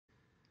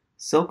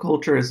Cell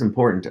culture is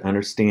important to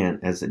understand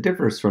as it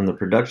differs from the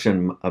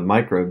production of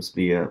microbes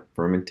via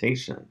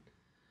fermentation.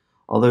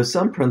 Although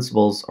some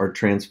principles are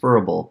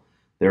transferable,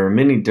 there are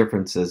many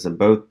differences in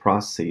both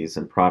processes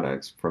and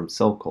products from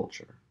cell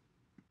culture.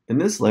 In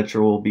this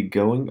lecture, we'll be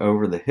going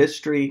over the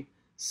history,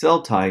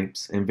 cell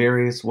types, and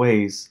various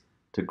ways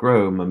to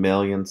grow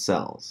mammalian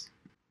cells.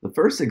 The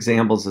first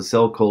examples of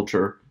cell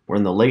culture were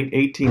in the late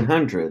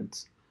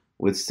 1800s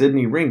with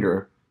Sidney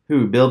Ringer,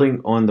 who, building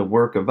on the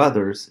work of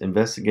others,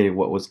 investigated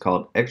what was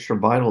called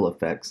extravital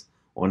effects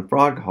on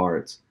frog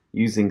hearts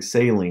using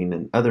saline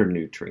and other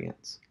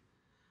nutrients.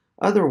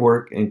 Other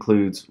work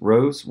includes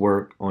Rowe's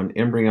work on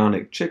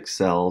embryonic chick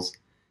cells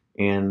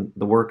and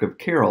the work of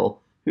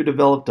Carroll, who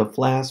developed a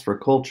flask for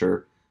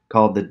culture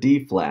called the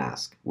D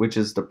flask, which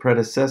is the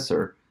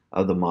predecessor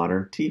of the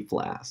modern T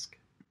flask.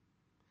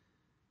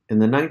 In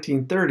the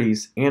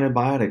 1930s,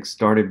 antibiotics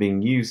started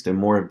being used in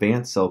more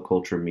advanced cell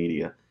culture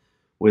media,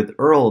 with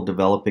Earl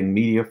developing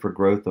media for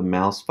growth of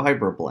mouse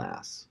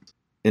fibroblasts.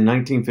 In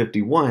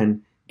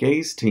 1951,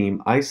 Gay's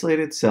team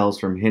isolated cells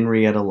from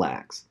Henrietta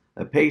Lacks,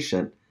 a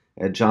patient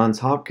at Johns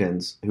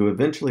Hopkins who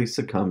eventually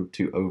succumbed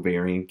to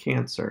ovarian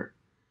cancer.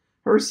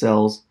 Her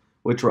cells,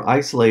 which were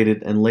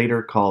isolated and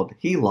later called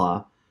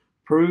HeLa,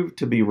 proved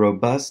to be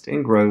robust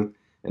in growth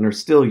and are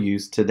still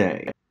used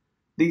today.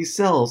 These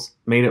cells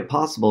made it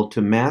possible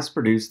to mass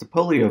produce the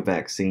polio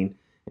vaccine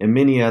and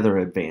many other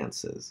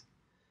advances.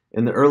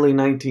 In the early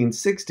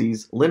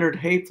 1960s, Leonard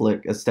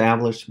Hayflick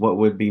established what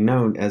would be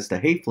known as the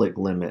Hayflick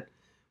limit,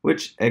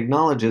 which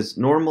acknowledges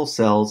normal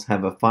cells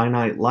have a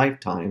finite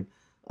lifetime,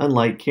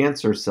 unlike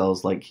cancer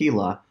cells like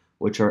HeLa,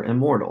 which are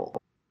immortal.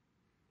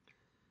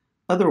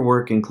 Other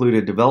work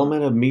included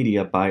development of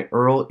media by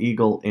Earl,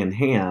 Eagle, and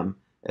Ham,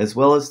 as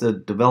well as the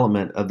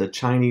development of the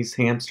Chinese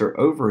hamster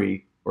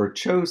ovary or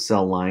CHO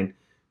cell line,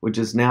 which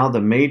is now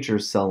the major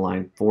cell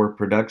line for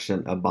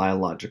production of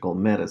biological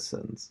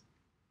medicines.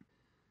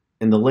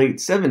 In the late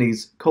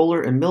 70s,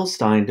 Kohler and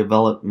Milstein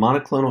developed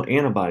monoclonal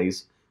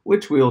antibodies,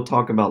 which we will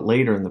talk about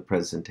later in the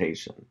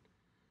presentation.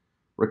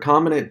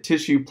 Recombinant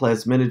tissue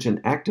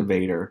plasminogen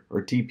activator,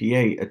 or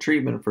TPA, a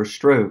treatment for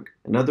stroke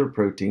and other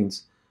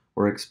proteins,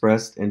 were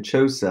expressed in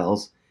CHO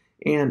cells,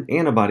 and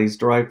antibodies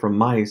derived from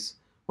mice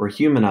were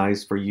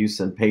humanized for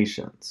use in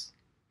patients.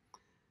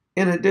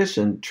 In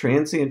addition,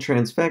 transient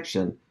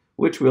transfection,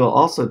 which we'll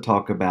also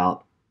talk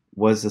about,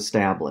 was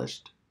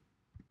established.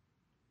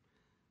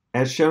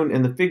 As shown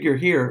in the figure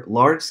here,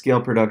 large-scale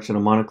production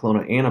of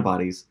monoclonal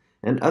antibodies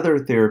and other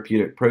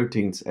therapeutic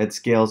proteins at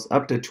scales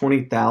up to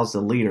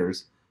 20,000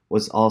 liters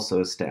was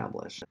also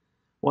established.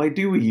 Why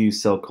do we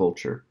use cell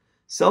culture?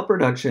 Cell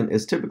production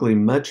is typically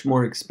much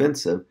more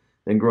expensive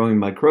than growing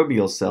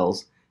microbial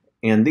cells,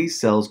 and these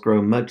cells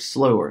grow much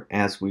slower,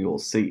 as we will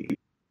see.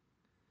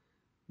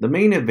 The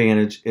main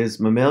advantage is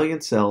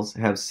mammalian cells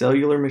have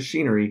cellular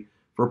machinery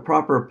for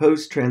proper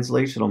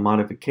post-translational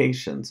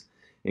modifications,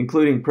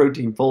 including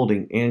protein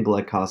folding and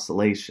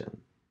glycosylation.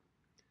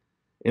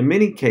 In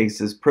many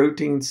cases,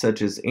 proteins such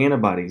as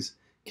antibodies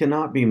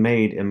cannot be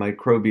made in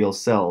microbial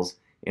cells,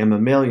 and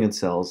mammalian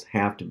cells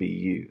have to be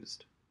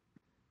used.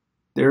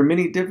 There are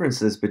many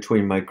differences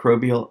between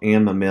microbial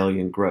and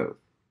mammalian growth.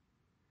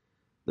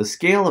 The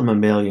scale of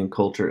mammalian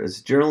culture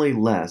is generally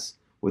less,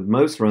 with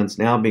most runs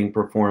now being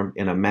performed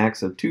in a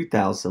max of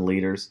 2,000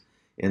 liters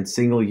in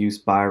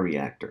single-use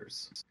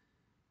bioreactors.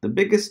 The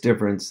biggest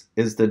difference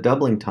is the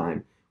doubling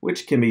time,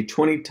 which can be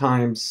 20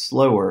 times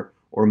slower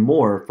or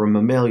more for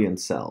mammalian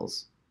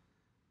cells.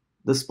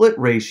 The split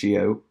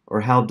ratio,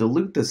 or how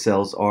dilute the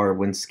cells are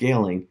when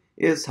scaling,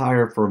 is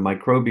higher for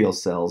microbial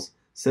cells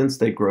since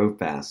they grow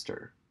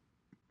faster.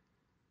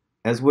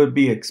 As would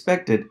be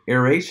expected,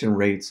 aeration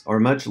rates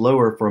are much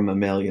lower for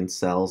mammalian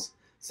cells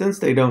since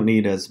they don't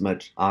need as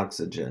much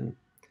oxygen.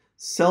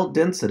 Cell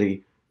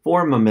density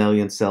for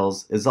mammalian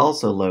cells is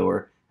also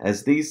lower,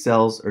 as these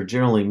cells are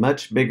generally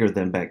much bigger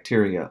than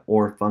bacteria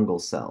or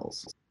fungal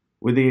cells.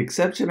 With the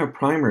exception of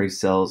primary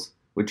cells,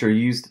 which are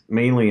used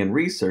mainly in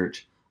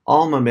research,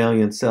 all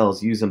mammalian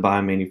cells used in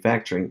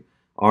biomanufacturing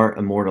are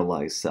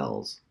immortalized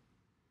cells.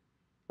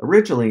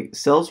 Originally,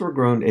 cells were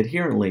grown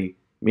adherently,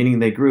 meaning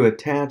they grew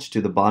attached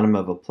to the bottom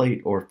of a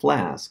plate or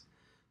flask,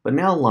 but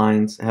now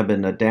lines have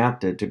been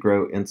adapted to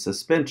grow in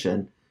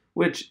suspension,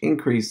 which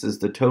increases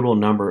the total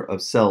number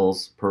of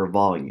cells per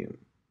volume.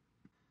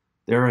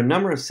 There are a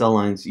number of cell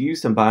lines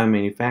used in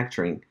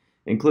biomanufacturing,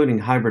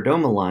 including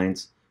Hybridoma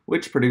lines,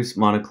 which produce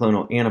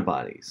monoclonal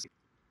antibodies.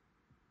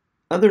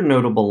 Other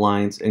notable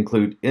lines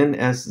include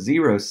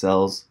NS0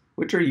 cells,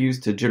 which are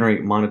used to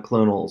generate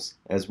monoclonals,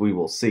 as we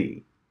will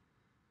see.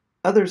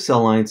 Other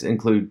cell lines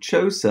include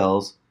CHO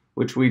cells,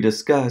 which we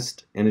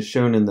discussed and is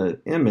shown in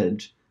the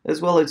image,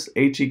 as well as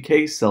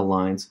HEK cell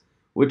lines,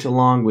 which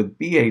along with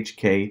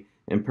BHK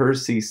and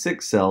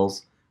PER-C6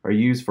 cells are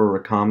used for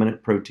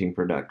recombinant protein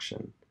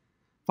production.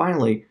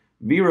 Finally,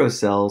 Vero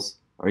cells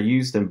are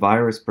used in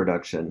virus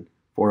production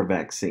for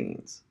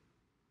vaccines.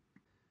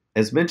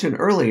 As mentioned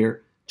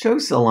earlier, CHO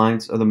cell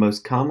lines are the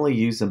most commonly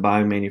used in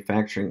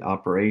biomanufacturing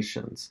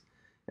operations.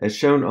 As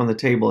shown on the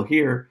table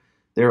here,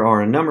 There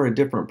are a number of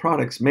different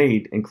products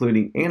made,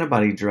 including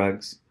antibody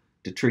drugs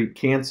to treat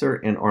cancer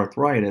and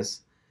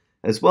arthritis,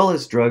 as well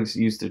as drugs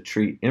used to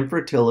treat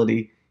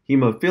infertility,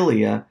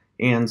 hemophilia,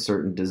 and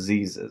certain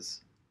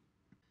diseases.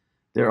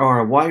 There are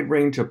a wide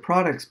range of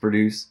products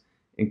produced,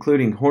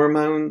 including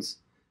hormones,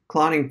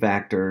 clotting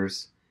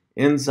factors,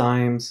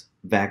 enzymes,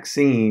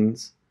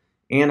 vaccines,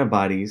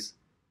 antibodies,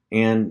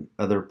 and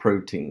other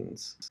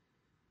proteins.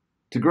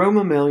 To grow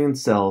mammalian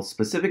cells,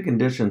 specific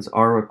conditions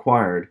are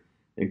required,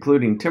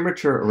 including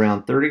temperature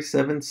around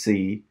 37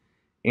 C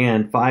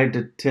and 5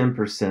 to 10%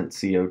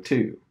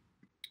 CO2.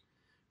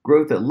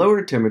 Growth at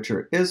lower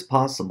temperature is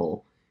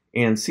possible,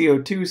 and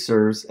CO2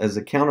 serves as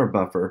a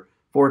counterbuffer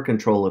for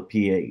control of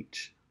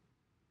pH.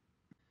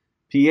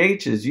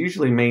 pH is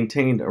usually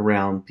maintained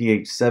around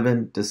pH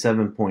 7 to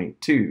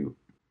 7.2.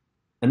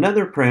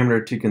 Another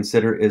parameter to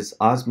consider is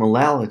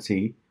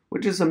osmolality,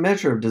 which is a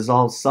measure of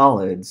dissolved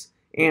solids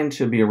and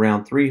should be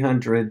around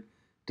 300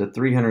 to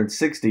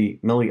 360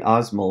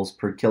 milliosmoles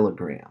per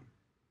kilogram.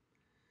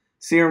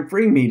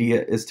 Serum-free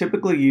media is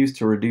typically used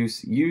to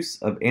reduce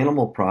use of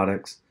animal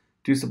products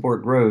to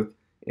support growth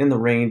in the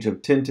range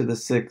of 10 to the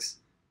 6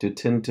 to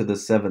 10 to the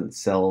 7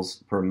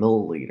 cells per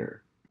milliliter.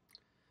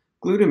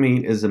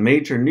 Glutamine is a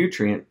major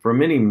nutrient for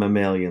many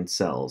mammalian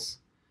cells.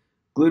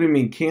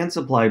 Glutamine can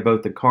supply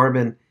both the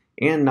carbon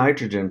and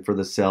nitrogen for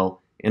the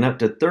cell and up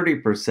to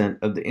 30%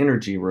 of the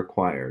energy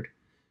required.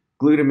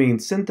 Glutamine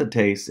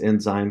synthetase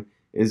enzyme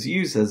is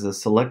used as a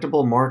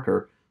selectable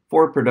marker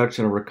for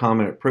production of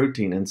recombinant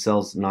protein in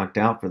cells knocked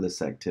out for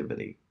this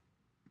activity.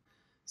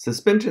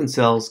 Suspension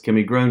cells can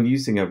be grown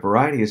using a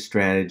variety of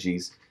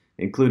strategies,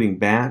 including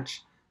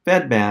batch,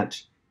 fed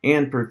batch,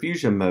 and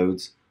perfusion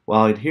modes,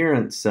 while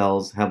adherent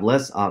cells have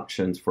less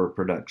options for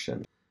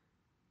production.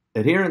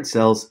 Adherent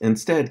cells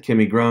instead can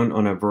be grown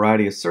on a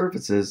variety of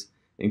surfaces,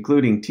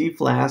 including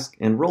T-flask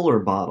and roller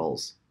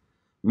bottles.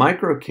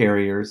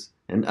 Microcarriers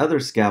and other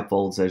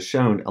scaffolds, as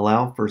shown,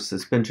 allow for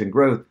suspension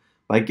growth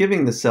by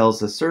giving the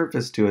cells a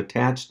surface to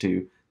attach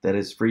to that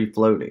is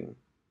free-floating.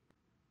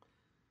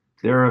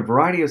 There are a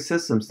variety of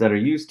systems that are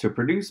used to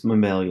produce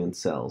mammalian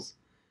cells.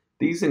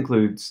 These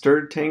include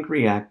stirred tank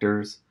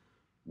reactors,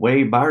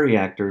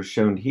 bioreactors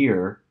shown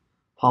here,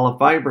 hollow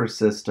fiber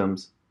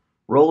systems,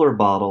 roller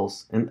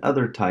bottles, and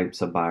other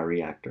types of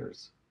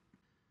bioreactors.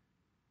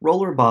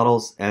 Roller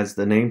bottles, as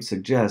the name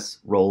suggests,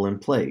 roll in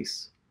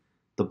place.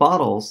 The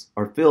bottles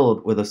are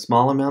filled with a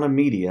small amount of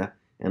media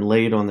and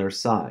laid on their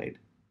side.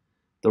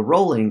 The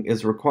rolling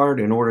is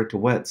required in order to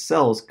wet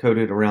cells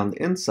coated around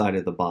the inside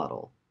of the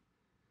bottle.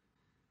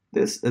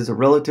 This is a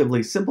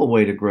relatively simple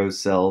way to grow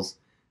cells,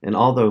 and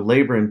although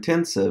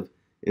labor-intensive,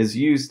 is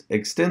used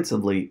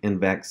extensively in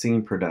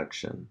vaccine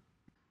production.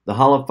 The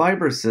hollow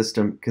fiber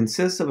system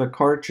consists of a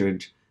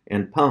cartridge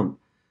and pump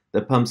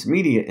that pumps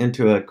media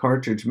into a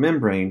cartridge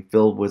membrane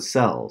filled with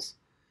cells.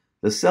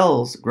 The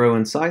cells grow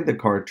inside the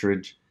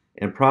cartridge,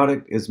 and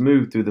product is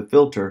moved through the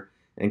filter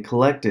and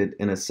collected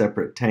in a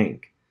separate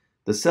tank.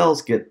 The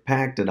cells get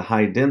packed at a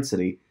high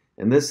density,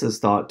 and this is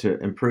thought to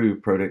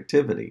improve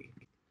productivity.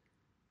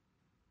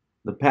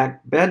 The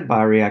packed bed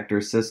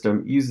bioreactor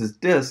system uses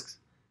discs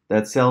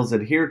that cells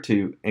adhere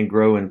to and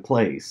grow in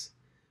place.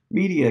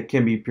 Media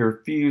can be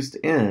perfused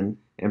in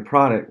and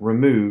product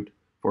removed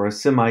for a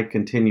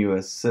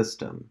semi-continuous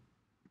system.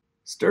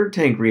 Stirred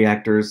tank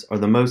reactors are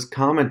the most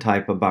common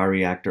type of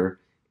bioreactor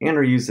and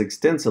are used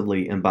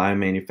extensively in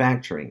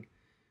biomanufacturing.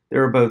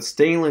 There are both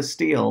stainless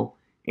steel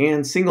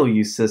and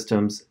single-use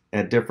systems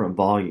at different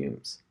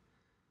volumes.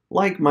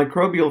 Like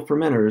microbial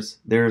fermenters,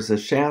 there is a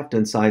shaft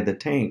inside the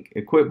tank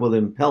equipped with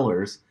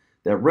impellers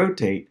that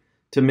rotate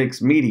to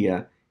mix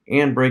media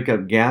and break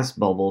up gas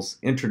bubbles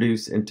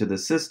introduced into the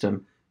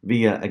system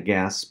via a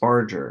gas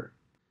sparger.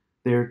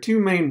 There are two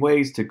main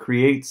ways to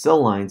create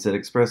cell lines that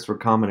express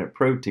recombinant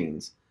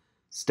proteins: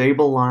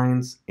 stable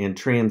lines and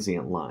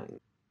transient lines.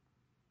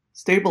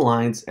 Stable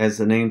lines, as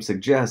the name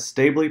suggests,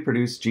 stably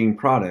produce gene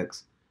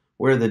products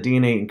where the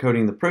DNA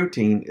encoding the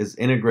protein is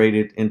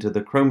integrated into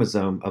the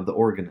chromosome of the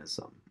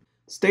organism.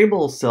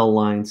 Stable cell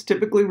lines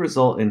typically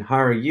result in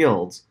higher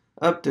yields,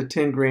 up to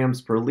 10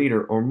 grams per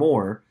liter or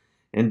more,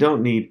 and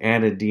don't need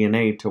added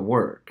DNA to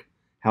work.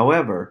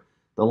 However,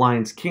 the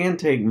lines can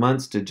take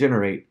months to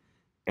generate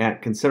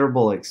at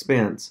considerable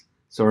expense,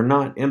 so are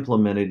not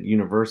implemented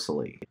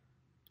universally.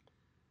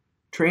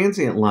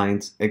 Transient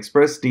lines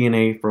express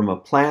DNA from a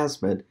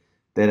plasmid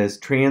that is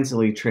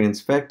transiently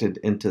transfected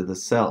into the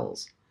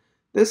cells.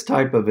 This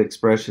type of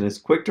expression is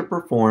quick to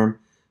perform,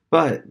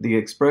 but the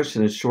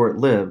expression is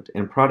short-lived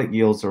and product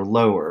yields are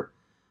lower,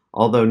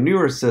 although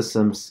newer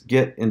systems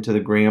get into the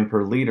gram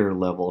per liter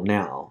level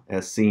now,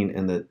 as seen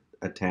in the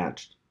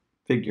attached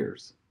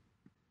figures.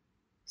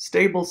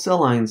 Stable cell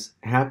lines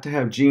have to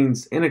have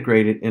genes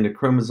integrated into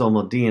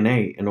chromosomal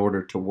DNA in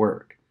order to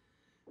work.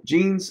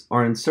 Genes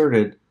are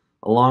inserted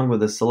along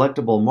with a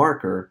selectable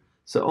marker,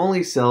 so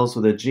only cells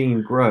with a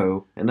gene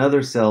grow, and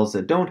other cells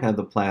that don't have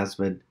the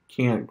plasmid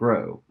can't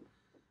grow.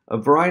 A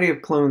variety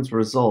of clones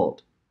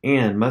result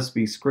and must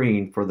be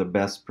screened for the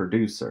best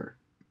producer.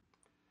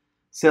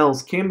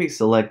 Cells can be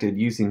selected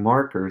using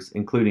markers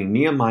including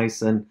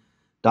neomycin,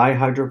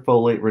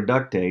 dihydrofolate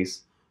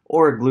reductase,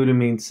 or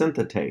glutamine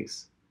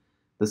synthetase.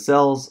 The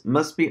cells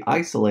must be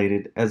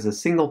isolated as a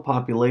single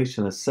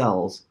population of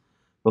cells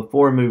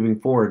before moving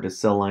forward to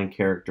cell line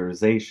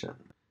characterization.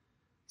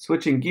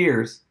 Switching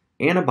gears,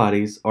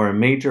 antibodies are a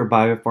major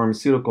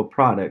biopharmaceutical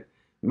product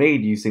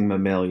made using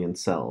mammalian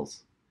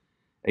cells.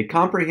 A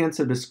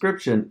comprehensive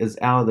description is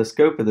out of the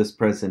scope of this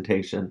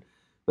presentation,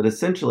 but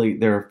essentially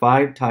there are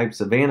 5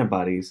 types of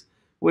antibodies,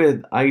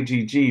 with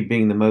IgG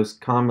being the most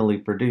commonly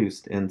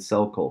produced in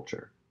cell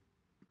culture.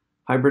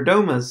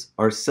 Hybridomas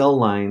are cell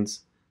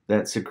lines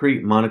that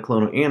secrete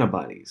monoclonal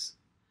antibodies.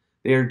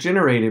 They are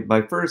generated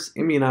by first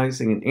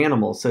immunizing an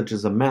animal such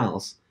as a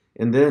mouse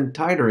and then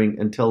titering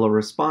until a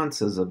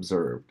response is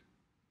observed.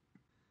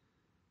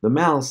 The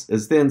mouse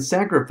is then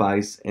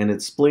sacrificed and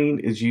its spleen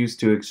is used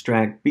to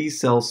extract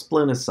B-cell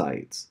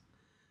splenocytes.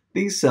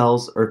 These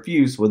cells are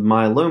fused with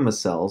myeloma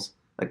cells,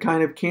 a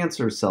kind of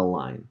cancer cell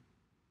line.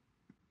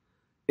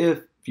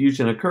 If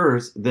fusion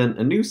occurs, then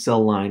a new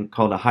cell line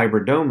called a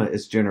hybridoma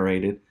is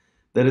generated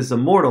that is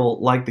immortal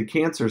like the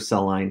cancer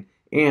cell line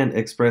and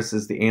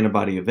expresses the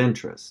antibody of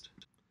interest.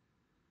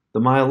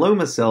 The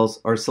myeloma cells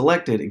are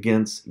selected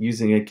against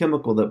using a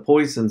chemical that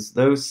poisons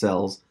those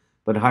cells,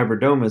 but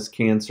hybridomas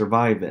can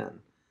survive in.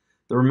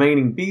 The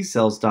remaining B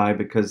cells die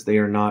because they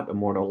are not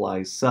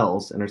immortalized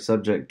cells and are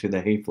subject to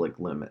the Hayflick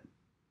limit.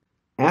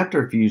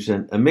 After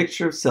fusion, a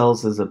mixture of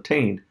cells is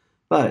obtained,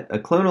 but a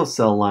clonal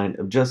cell line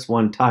of just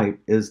one type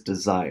is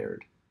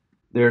desired.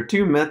 There are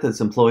 2 methods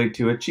employed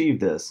to achieve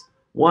this.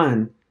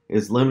 One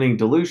is limiting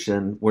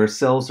dilution, where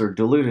cells are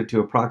diluted to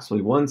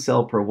approximately 1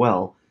 cell per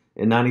well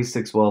in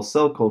 96-well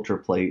cell culture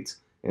plates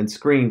and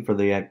screened for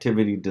the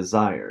activity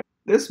desired.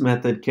 This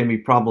method can be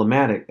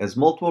problematic as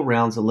multiple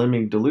rounds of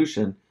limiting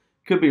dilution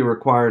could be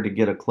required to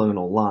get a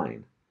clonal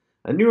line.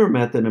 A newer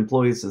method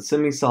employs a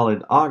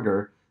semi-solid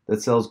agar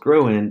that cells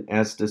grow in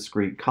as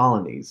discrete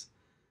colonies.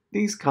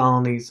 These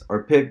colonies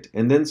are picked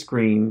and then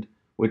screened,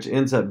 which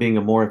ends up being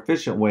a more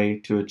efficient way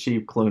to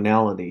achieve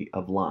clonality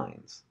of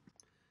lines.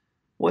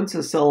 Once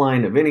a cell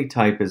line of any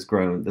type is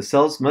grown, the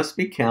cells must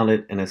be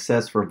counted and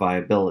assessed for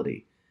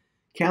viability.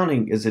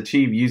 Counting is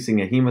achieved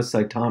using a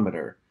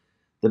hemocytometer.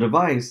 The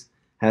device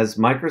has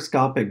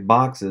microscopic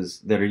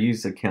boxes that are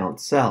used to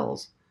count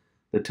cells.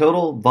 The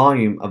total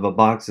volume of a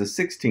box of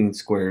 16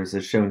 squares,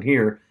 as shown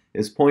here,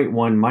 is 0.1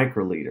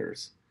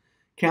 microliters.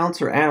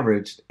 Counts are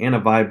averaged, and a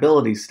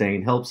viability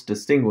stain helps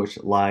distinguish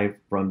live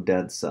from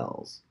dead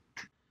cells.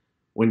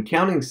 When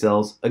counting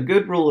cells, a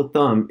good rule of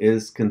thumb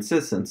is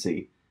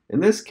consistency.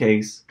 In this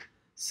case,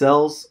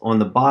 cells on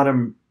the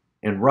bottom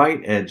and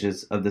right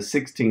edges of the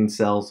 16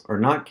 cells are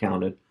not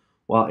counted,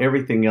 while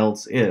everything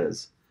else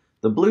is.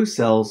 The blue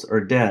cells are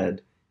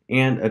dead,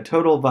 and a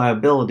total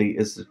viability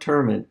is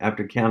determined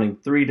after counting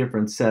 3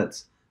 different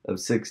sets of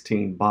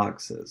 16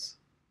 boxes.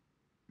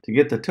 To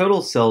get the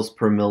total cells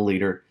per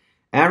milliliter,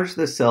 average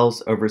the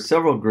cells over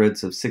several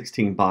grids of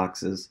 16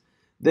 boxes,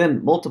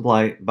 then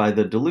multiply by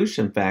the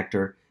dilution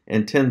factor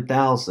and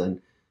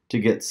 10,000 to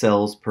get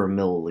cells per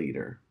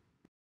milliliter.